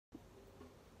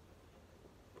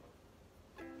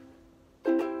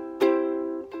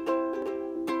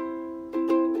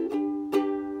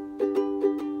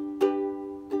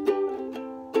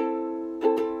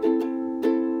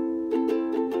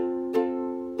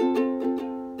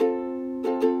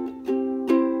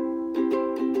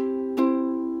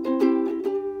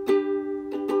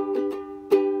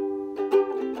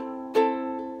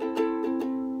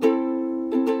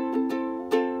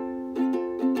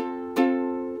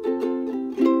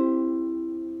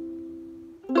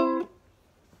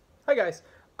Hi guys,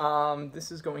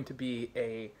 this is going to be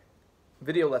a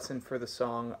video lesson for the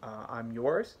song I'm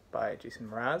Yours by Jason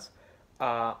Mraz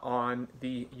on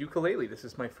the ukulele. This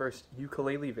is my first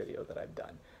ukulele video that I've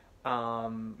done,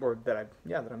 or that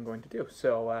I'm going to do.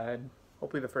 So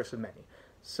hopefully the first of many.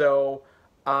 So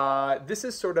this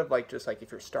is sort of like just like if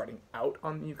you're starting out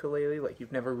on the ukulele, like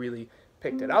you've never really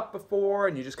picked it up before,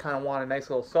 and you just kind of want a nice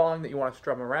little song that you want to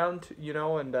strum around, you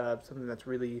know, and something that's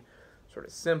really sort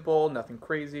of simple, nothing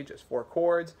crazy, just 4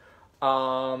 chords.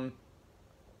 I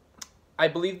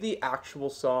believe the actual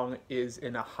song is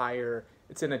in a higher,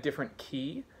 it's in a different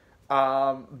key,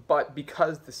 but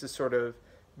because this is sort of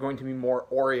going to be more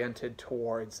oriented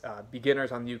towards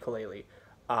beginners on the ukulele,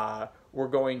 we're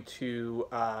going to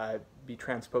be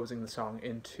transposing the song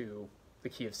into the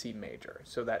key of C major,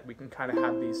 so that we can kind of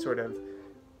have these sort of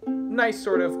nice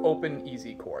sort of open,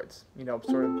 easy chords, you know,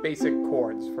 sort of basic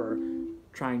chords for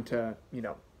trying to, you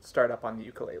know, start up on the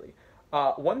ukulele.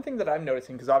 One thing that I'm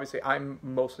noticing, because obviously I'm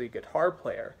mostly a guitar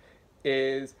player,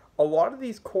 is a lot of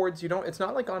these chords, you don't, it's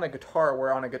not like on a guitar,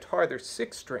 where on a guitar there's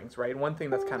 6 strings, right? And one thing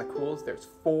that's kind of cool is there's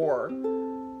 4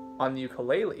 on the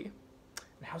ukulele.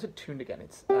 And how's it tuned again?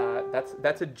 It's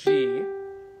that's a G,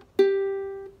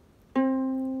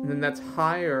 and then that's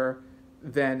higher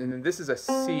than, and then this is a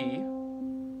C.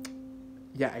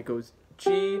 Yeah, it goes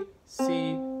G,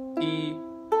 C, E,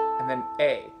 and then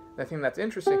A. The thing that's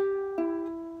interesting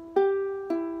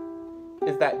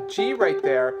is that G right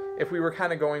there, if we were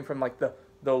kind of going from like the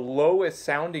lowest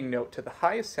sounding note to the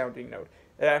highest sounding note,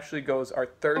 it actually goes our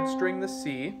 3rd string, the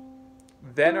C,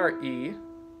 then our E,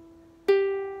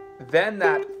 then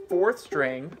that 4th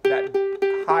string, that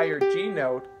higher G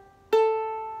note,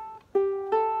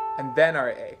 and then our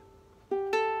A.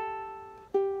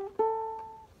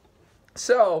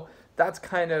 So that's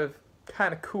kind of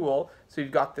cool. So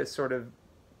you've got this sort of,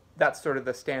 that's sort of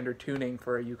the standard tuning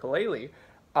for a ukulele.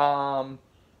 And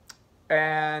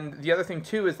the other thing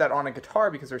too is that on a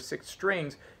guitar, because there's 6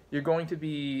 strings, you're going to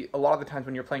be, a lot of the times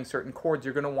when you're playing certain chords,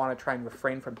 you're going to want to try and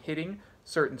refrain from hitting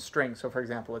certain strings. So for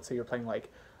example, let's say you're playing like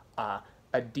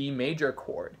a D major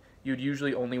chord, you'd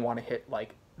usually only want to hit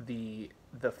like the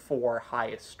 4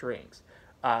 highest strings,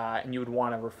 and you would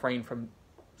want to refrain from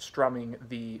strumming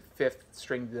the 5th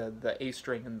string, the A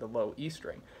string, and the low E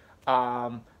string.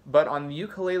 But on the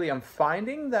ukulele, I'm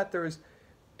finding that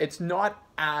it's not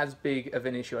as big of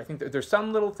an issue. I think that there's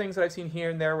some little things that I've seen here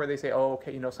and there where they say, oh,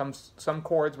 okay, you know, some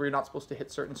chords where you're not supposed to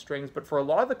hit certain strings, but for a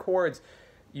lot of the chords,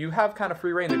 you have kind of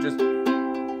free reign to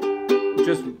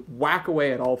just whack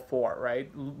away at all 4,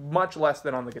 right? Much less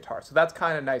than on the guitar. So that's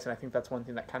kind of nice, and I think that's one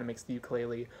thing that kind of makes the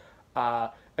ukulele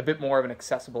a bit more of an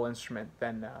accessible instrument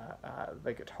than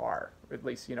the guitar, at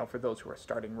least, you know, for those who are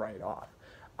starting right off.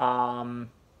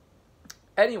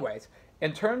 Anyways,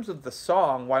 in terms of the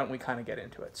song, why don't we kind of get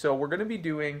into it? So we're going to be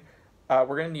doing, we're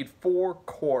going to need 4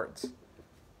 chords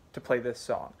to play this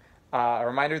song. A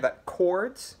reminder that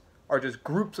chords are just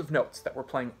groups of notes that we're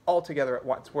playing all together at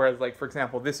once. Whereas, like, for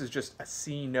example, this is just a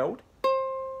C note.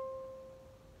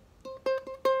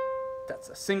 That's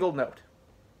a single note.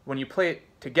 When you play it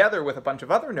together with a bunch of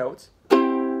other notes,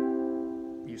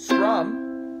 you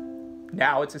strum,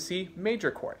 now it's a C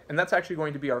major chord. And that's actually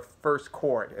going to be our first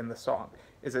chord in the song,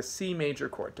 is a C major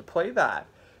chord. To play that,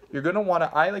 you're going to want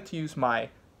to, I like to use my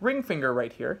ring finger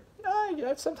right here.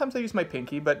 Yeah, sometimes I use my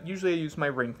pinky, but usually I use my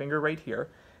ring finger right here.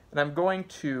 And I'm going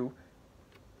to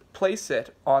place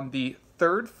it on the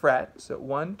 3rd fret, so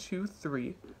 1, 2,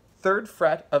 3, 3rd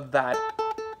fret of that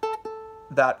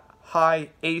high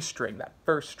A string, that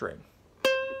 1st string.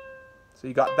 So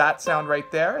you got that sound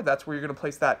right there. That's where you're going to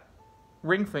place that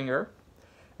ring finger.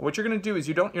 And what you're going to do is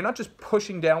you're not just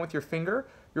pushing down with your finger,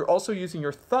 you're also using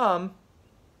your thumb,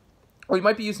 or you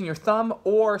might be using your thumb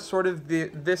or sort of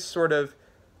this sort of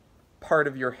part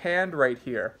of your hand right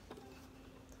here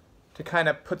to kind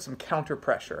of put some counter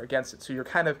pressure against it. So you're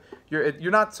kind of, you're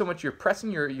not so much you're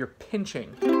pressing, you're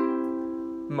pinching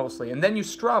mostly. And then you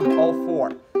strum all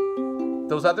 4.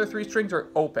 Those other 3 strings are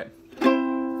open.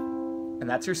 And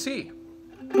that's your C.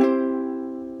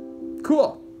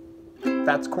 Cool.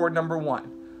 That's chord number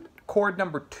 1. Chord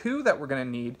number 2 that we're going to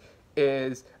need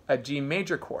is a G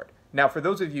major chord. Now, for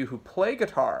those of you who play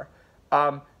guitar,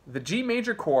 the G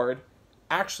major chord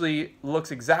actually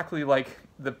looks exactly like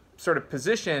the sort of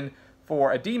position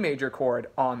for a D major chord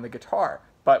on the guitar.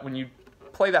 But when you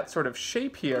play that sort of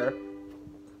shape here,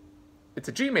 it's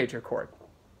a G major chord.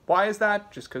 Why is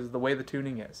that? Just because of the way the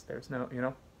tuning is. There's no, you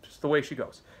know, just the way she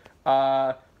goes.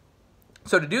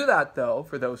 So to do that, though,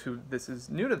 for those who this is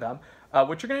new to them,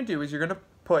 what you're going to do is you're going to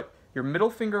put your middle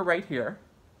finger right here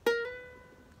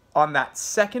on that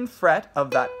 2nd fret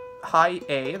of that high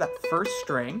A, that 1st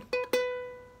string,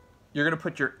 you're going to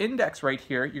put your index right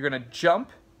here. You're going to jump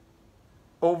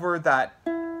over that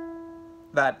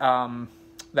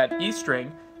E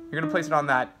string. You're going to place it on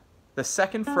the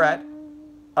second fret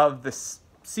of the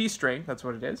C string. That's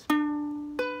what it is.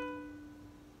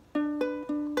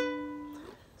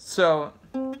 So,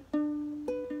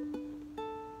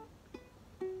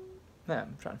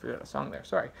 I'm trying to figure out a song there.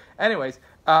 Sorry. Anyways,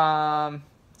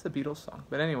 it's a Beatles song.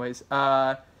 But anyways,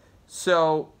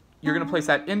 so you're going to place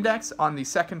that index on the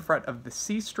second fret of the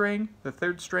C string, the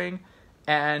third string,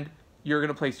 and you're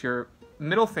going to place your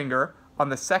middle finger on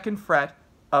the second fret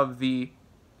of the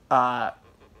high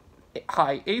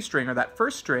A string, or that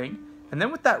first string, and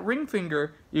then with that ring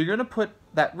finger, you're going to put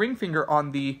that ring finger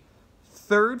on the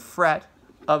third fret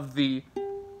of the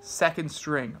second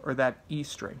string, or that E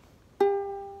string.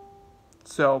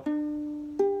 So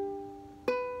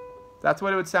that's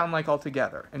what it would sound like all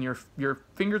together, and your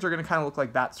fingers are going to kind of look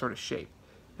like that sort of shape.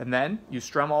 And then you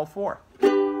strum all four.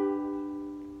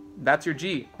 That's your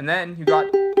G, and then you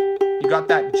got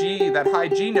that G, that high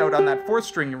G note on that fourth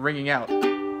string ringing out.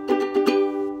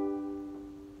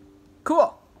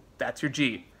 Cool. That's your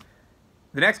G.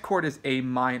 The next chord is A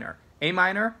minor. A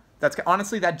minor,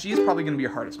 honestly, that G is probably going to be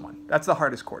your hardest one. That's the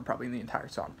hardest chord probably in the entire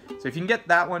song. So if you can get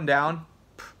that one down,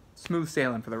 smooth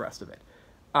sailing for the rest of it.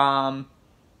 To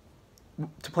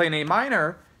play an A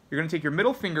minor, you're going to take your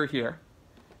middle finger here.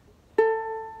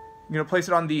 You're going to place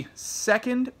it on the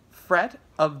second fret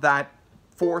of that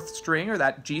fourth string, or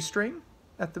that G string,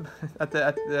 at the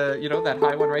that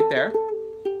high one right there.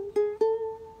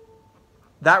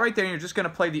 That right there, and you're just going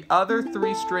to play the other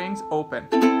three strings open.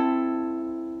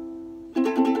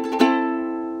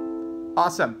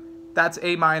 Awesome. That's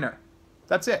A minor.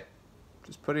 That's it.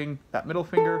 Just putting that middle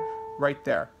finger right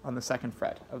there on the second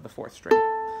fret of the fourth string.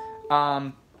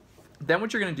 Then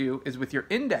what you're going to do is with your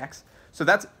index, so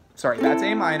that's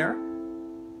A minor,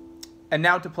 and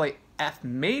now to play F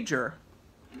major,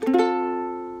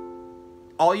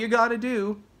 all you got to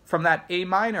do from that A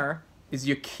minor is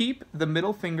you keep the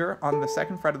middle finger on the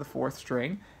second fret of the fourth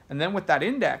string, and then with that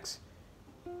index,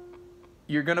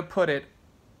 you're going to put it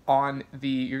on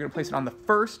you're going to place it on the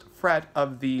first fret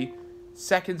of the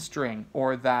second string,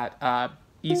 or that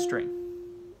E string.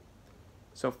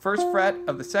 So first fret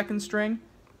of the second string,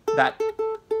 that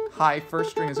high first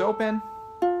string is open,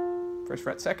 first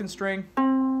fret second string,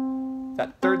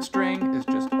 that third string is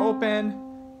just open,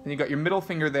 and you got your middle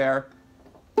finger there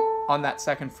on that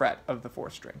second fret of the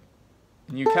fourth string.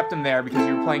 And you kept them there because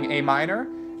you were playing A minor,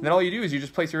 and then all you do is you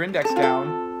just place your index down,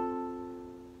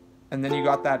 and then you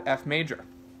got that F major.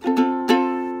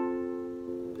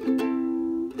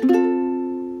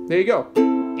 There you go.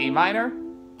 A minor,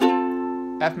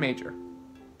 F major.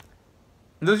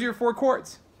 And those are your four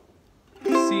chords.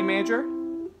 C major,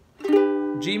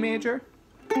 G major,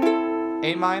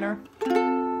 A minor,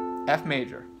 F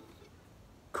major.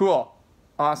 Cool.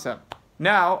 Awesome.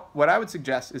 Now, what I would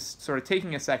suggest is sort of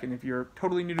taking a second, if you're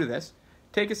totally new to this,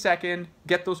 take a second,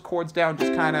 get those chords down,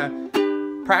 just kind of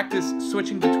practice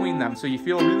switching between them so you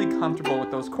feel really comfortable with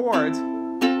those chords.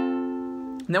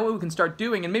 And then what we can start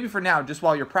doing, and maybe for now, just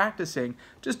while you're practicing,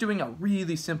 just doing a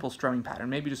really simple strumming pattern.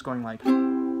 Maybe just going like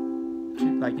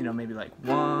maybe like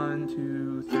 1,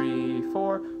 2, 3,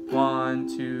 4,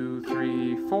 1, 2,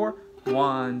 3, 4,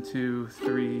 1, 2,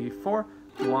 3, 4,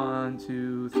 1,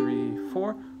 2, 3,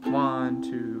 4, 1,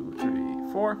 2,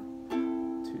 3, 4,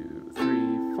 2,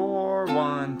 3, 4,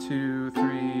 1, 2,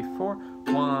 3, 4,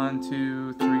 1,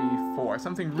 2, 3, 4.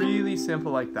 Something really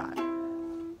simple like that.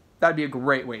 That'd be a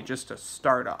great way just to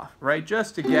start off, right?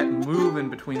 Just to get moving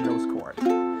between those chords.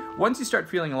 Once you start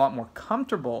feeling a lot more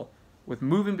comfortable with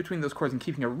moving between those chords and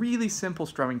keeping a really simple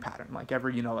strumming pattern, like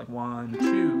like 1,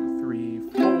 2, 3,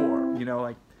 4,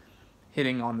 like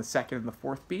hitting on the second and the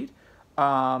fourth beat,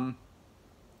 then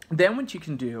what you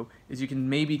can do is you can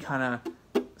maybe kind of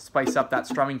spice up that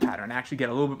strumming pattern and actually get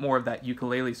a little bit more of that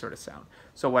ukulele sort of sound.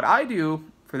 So what I do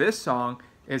for this song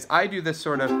is I do this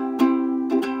sort of, and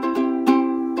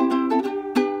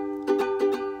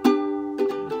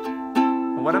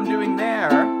what I'm doing there,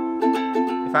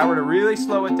 if I were to really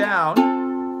slow it down,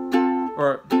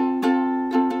 or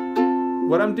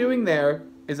what I'm doing there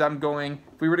is I'm going,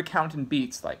 if we were to count in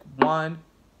beats, like 1,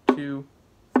 2,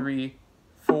 3,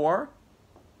 4,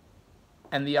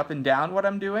 and the up and down, what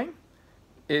I'm doing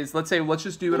is, let's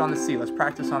just do it on the C. Let's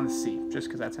practice on the C, just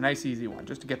because that's a nice easy one,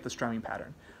 just to get the strumming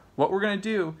pattern. What we're going to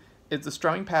do is the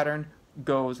strumming pattern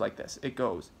goes like this. It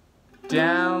goes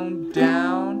down,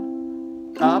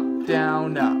 down, up,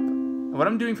 down, up. And what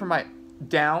I'm doing for my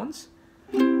downs,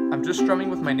 I'm just strumming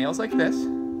with my nails like this,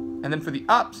 and then for the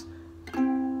ups,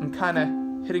 I'm kind of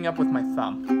hitting up with my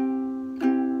thumb.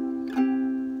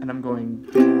 and I'm going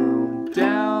down,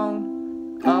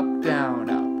 down, up, down,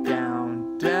 up,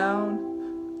 down,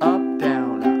 down, up,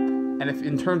 down, up. And if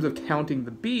in terms of counting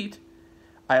the beat,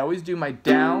 I always do my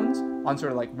downs on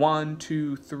sort of like 1,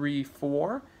 2, 3,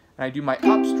 4, and I do my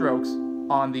upstrokes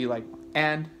on the like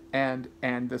and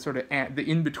the sort of the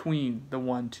in between the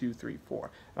 1, 2, 3,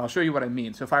 4. And I'll show you what I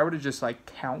mean. So if I were to just like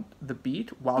count the beat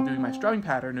while doing my strumming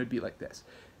pattern, it would be like this.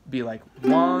 It'd be like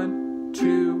 1,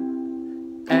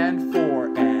 2, and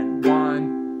 4, and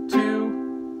 1,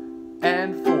 2,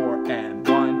 and 4, and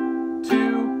 1,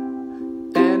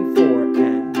 2, and 4,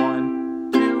 and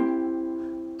 1,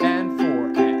 2, and 4,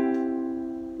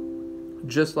 and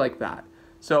just like that.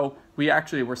 So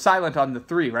we're silent on the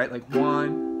 3, right? Like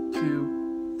 1,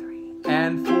 2, 3,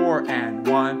 and 4, and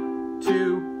 1,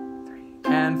 2,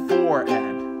 3, and 4,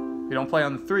 and we don't play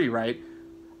on the 3, right?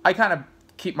 I kind of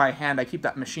keep I keep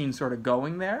that machine sort of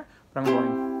going there, but I'm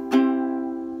going.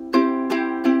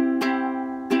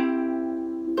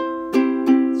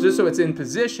 Just so it's in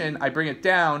position, I bring it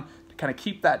down to kind of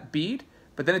keep that beat,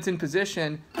 but then it's in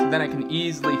position, so then I can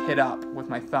easily hit up with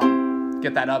my thumb,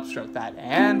 get that upstroke, that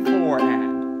and 4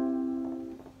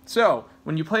 and. So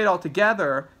when you play it all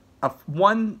together,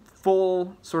 one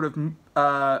full sort of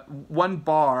one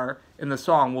bar in the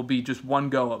song will be just one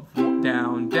go of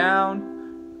down,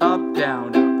 down, up,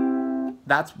 down, up.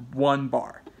 That's one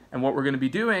bar. And what we're going to be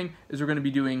doing is we're going to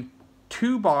be doing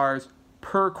 2 bars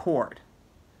per chord.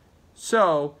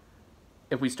 So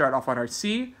if we start off on our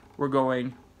C, we're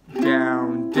going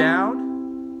down,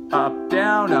 down, up,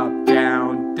 down, up,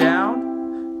 down,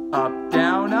 down, up,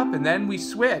 down, up, and then we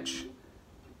switch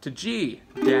to G,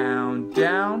 down,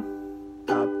 down,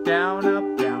 up, down,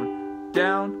 up, down,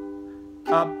 down,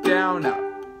 up, down, up.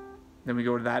 Then we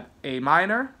go to that A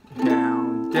minor,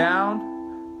 down, down,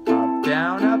 up,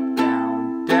 down, up,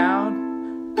 down,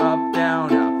 down, up,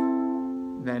 down,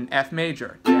 up. Then F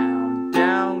major, down,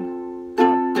 down,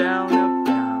 up, down, up,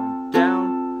 down,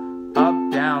 down,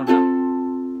 up, down, up.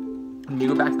 And you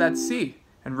go back to that C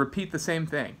and repeat the same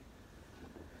thing.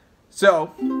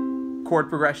 So, chord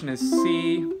progression is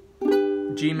C,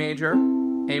 G major,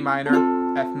 A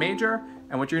minor, F major,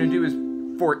 and what you're going to do is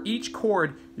for each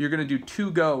chord, you're going to do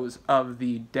 2 goes of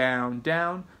the down,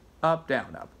 down, up,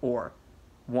 or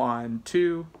 1,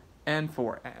 2, and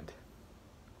 4, and.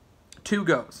 2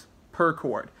 goes per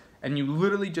chord. And you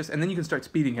literally just, and then you can start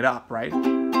speeding it up, right?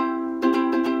 And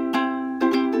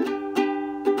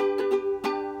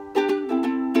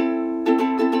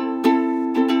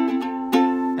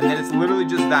then it's literally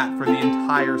just that for the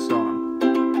entire song.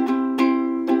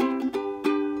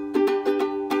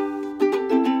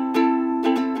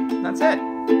 That's it.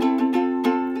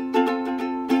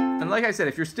 And like I said,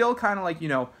 if you're still kind of like,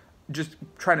 just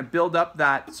trying to build up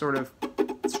that sort of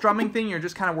strumming thing, you're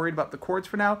just kind of worried about the chords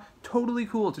for now, totally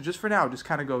cool to just for now, just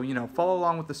kind of go, follow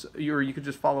along with this, or you could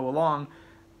just follow along,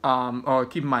 or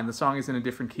keep in mind the song is in a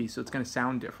different key, so it's going to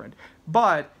sound different.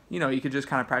 But, you could just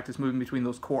kind of practice moving between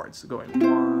those chords, going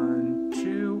 1,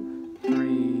 2,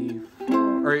 3,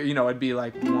 4, or, it'd be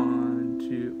like 1,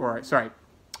 2, or, sorry,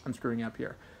 I'm screwing up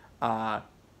here.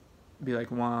 Be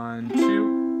like 1,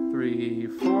 2, 3,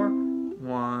 4,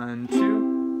 1,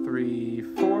 2, 3,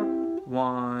 4,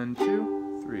 1,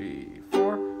 2, 3,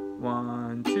 4,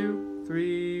 1, 2,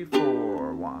 3,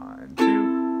 4, 1,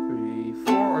 2, 3,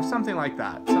 4, or something like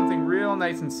that. Something real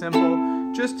nice and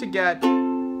simple, just to get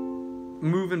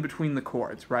moving between the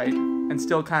chords, right? And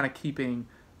still kind of keeping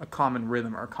a common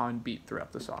rhythm or a common beat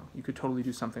throughout the song. You could totally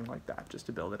do something like that just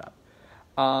to build it up.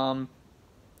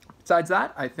 Besides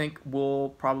that, I think we'll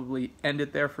probably end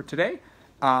it there for today.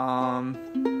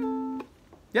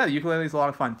 Yeah, the ukulele is a lot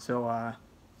of fun, so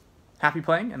happy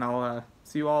playing, and I'll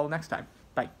see you all next time.